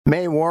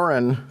May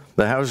Warren,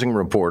 the housing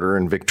reporter,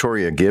 and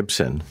Victoria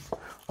Gibson,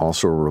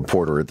 also a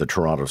reporter at the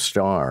Toronto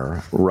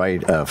Star,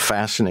 write a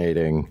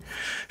fascinating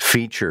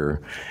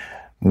feature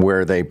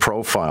where they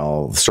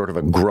profile sort of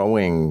a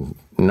growing,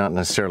 not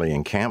necessarily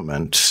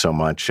encampment so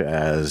much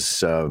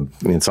as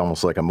it's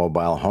almost like a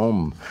mobile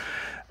home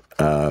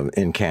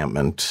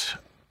encampment.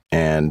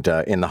 And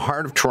in the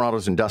heart of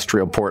Toronto's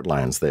industrial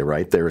portlands, they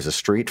write, there is a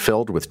street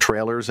filled with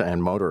trailers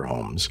and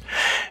motorhomes,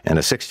 and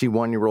a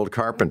 61-year-old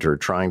carpenter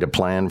trying to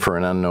plan for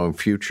an unknown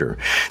future.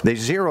 They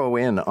zero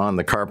in on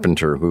the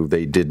carpenter, who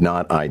they did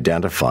not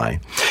identify,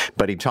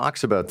 but he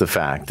talks about the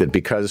fact that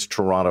because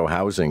Toronto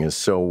housing is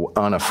so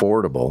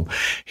unaffordable,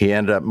 he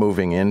ended up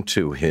moving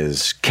into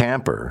his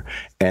camper,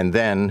 and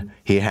then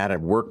he had a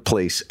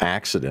workplace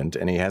accident,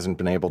 and he hasn't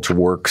been able to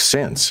work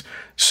since.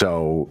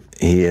 So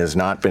he has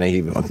not been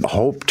even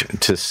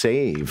hoped to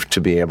save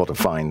to be able to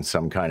find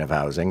some kind of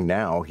housing.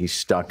 Now he's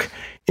stuck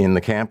in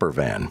the camper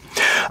van.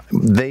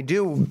 They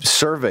do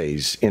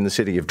surveys in the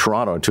city of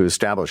Toronto to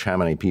establish how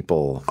many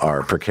people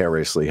are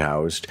precariously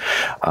housed,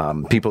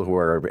 people who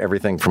are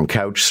everything from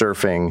couch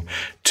surfing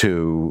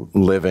to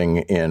living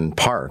in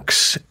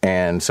parks.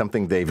 And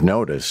something they've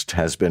noticed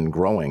has been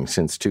growing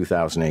since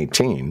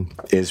 2018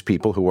 is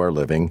people who are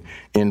living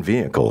in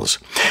vehicles.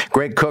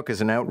 Greg Cook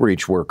is an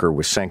outreach worker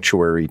with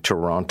Sanctuary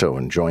Toronto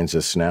and joins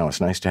us now.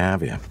 It's nice to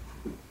have you.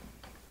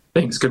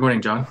 Thanks. Good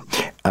morning, John.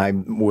 I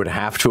would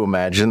have to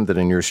imagine that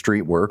in your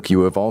street work,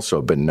 you have also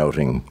been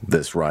noting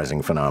this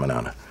rising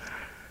phenomenon.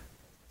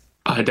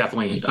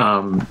 Definitely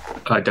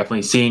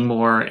seeing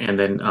more, and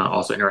then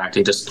also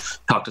interacting.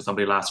 Just talked to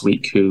somebody last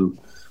week who's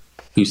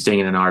staying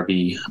in an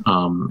RV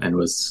and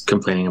was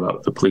complaining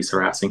about the police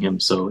harassing him.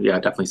 So yeah,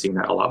 definitely seeing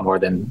that a lot more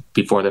than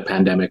before the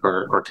pandemic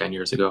or 10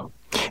 years ago.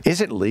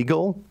 Is it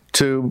legal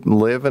to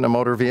live in a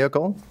motor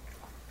vehicle?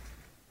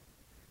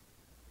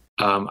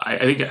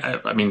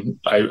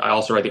 I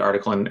also read the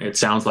article, and it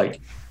sounds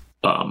like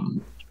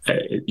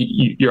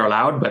you're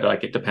allowed, but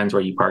like it depends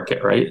where you park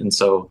it, right? And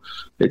so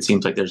it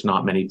seems like there's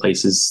not many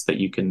places that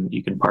you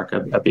can park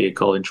a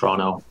vehicle in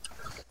Toronto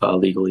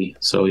legally.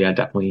 So yeah,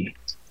 definitely.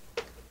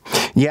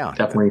 Yeah,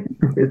 definitely,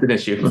 it's an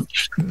issue.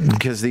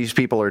 Because these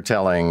people are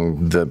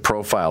telling the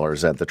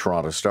profilers at the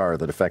Toronto Star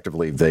that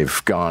effectively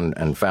they've gone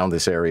and found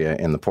this area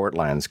in the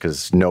Portlands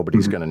because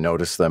nobody's going to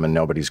notice them and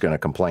nobody's going to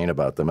complain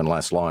about them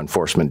unless law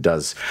enforcement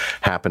does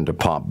happen to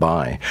pop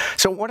by.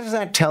 So what does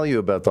that tell you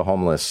about the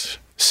homeless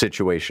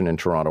situation in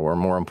Toronto, or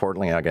more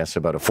importantly, I guess,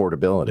 about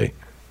affordability?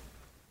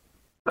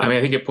 I mean,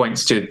 I think it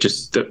points to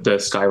just the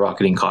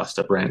skyrocketing cost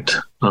of rent.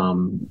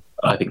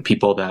 I think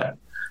people that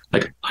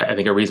I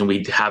think a reason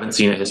we haven't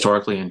seen it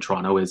historically in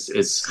Toronto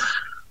is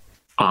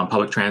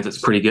public transit's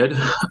pretty good,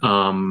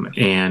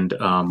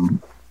 and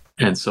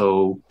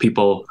so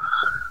people,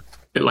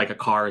 like, a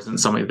car isn't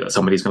something that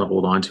somebody's going to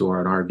hold on to,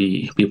 or an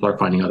RV. People are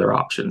finding other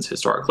options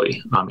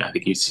historically. I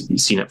think you've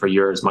seen it for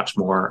years, much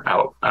more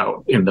out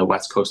in the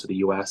west coast of the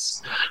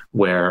U.S.,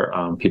 where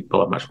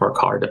people are much more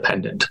car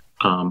dependent.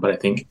 But I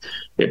think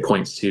it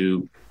points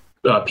to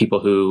people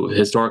who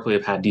historically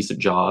have had decent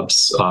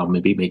jobs,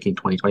 maybe making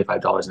 $20,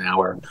 $25 an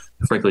hour,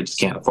 frankly just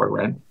can't afford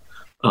rent.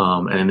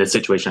 And in this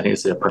situation, I think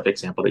this is a perfect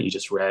example that you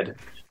just read,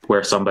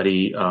 where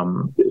somebody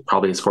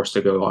probably is forced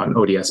to go on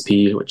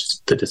ODSP, which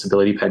is the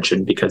disability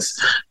pension, because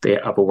they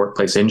have a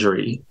workplace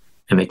injury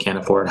and they can't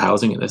afford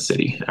housing in the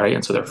city, right?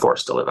 And so they're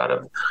forced to live out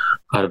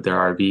of their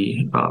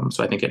RV.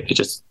 So I think it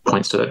just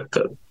points to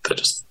the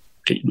just,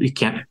 we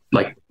can't,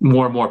 like,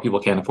 more and more people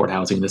can't afford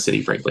housing in the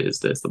city, frankly, is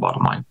the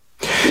bottom line.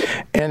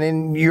 And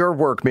in your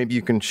work, maybe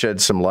you can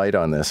shed some light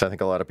on this. I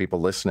think a lot of people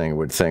listening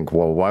would think,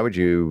 well, why would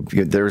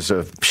there's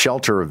a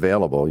shelter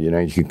available. You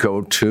can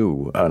go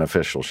to an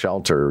official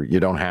shelter. You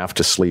don't have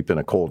to sleep in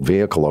a cold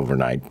vehicle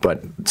overnight,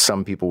 but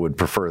some people would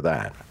prefer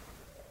that.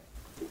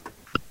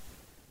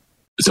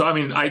 So, I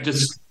mean, I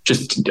just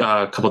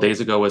a couple of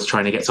days ago was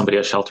trying to get somebody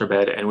a shelter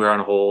bed, and we were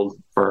on hold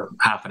for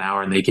half an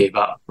hour and they gave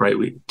up, right?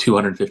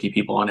 250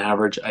 people on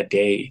average a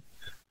day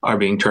are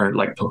being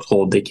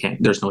told they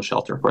can't, there's no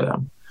shelter for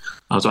them.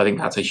 So I think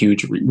that's a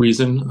huge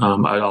reason.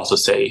 I'd also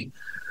say,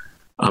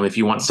 if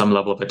you want some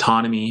level of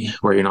autonomy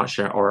where you're not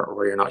sharing, or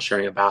where you're not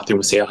sharing a bathroom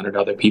with, say, 100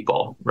 other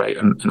people, right?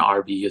 An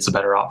RV is a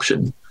better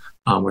option,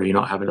 where you're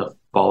not having to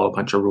follow a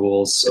bunch of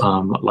rules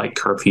like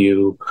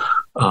curfew,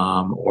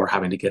 or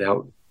having to get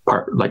out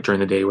like during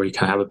the day, where you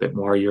can have a bit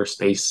more of your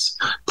space,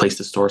 place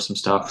to store some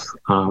stuff.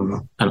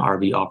 An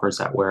RV offers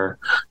that where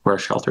a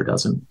shelter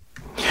doesn't.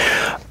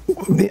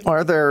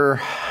 Are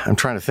there, I'm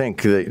trying to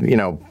think,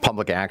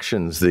 public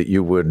actions that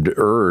you would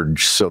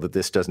urge so that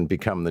this doesn't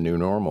become the new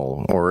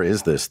normal, or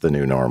is this the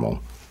new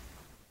normal?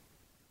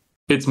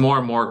 It's more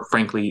and more,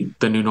 frankly,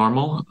 the new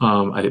normal.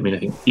 I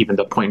think even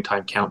the point in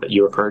time count that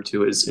you referred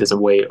to is a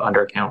way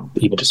under count,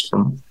 even just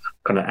from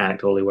kind of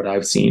anecdotally what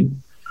I've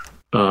seen.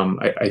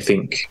 I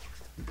think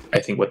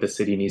what the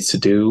city needs to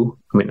do,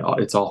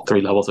 it's all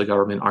three levels of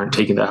government aren't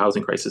taking the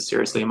housing crisis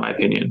seriously, in my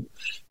opinion.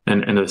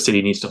 And the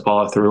city needs to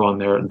follow through on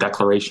their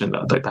declaration,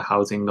 like the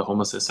housing, the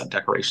homelessness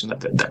declaration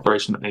that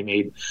they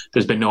made.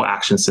 There's been no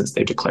action since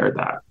they declared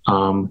that.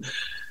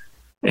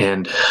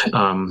 And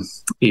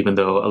even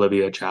though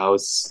Olivia Chow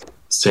is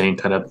saying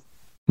kind of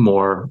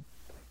more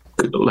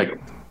like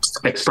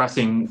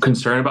expressing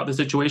concern about the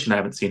situation, I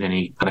haven't seen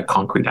any kind of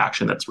concrete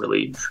action that's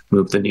really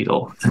moved the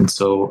needle. And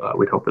so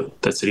we'd hope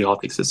that City Hall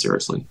takes this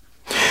seriously.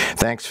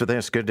 Thanks for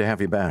this. Good to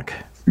have you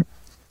back.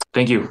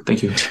 Thank you.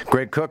 Thank you.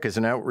 Greg Cook is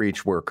an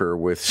outreach worker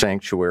with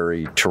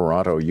Sanctuary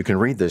Toronto. You can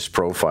read this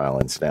profile,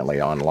 incidentally,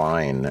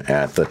 online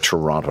at the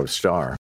Toronto Star.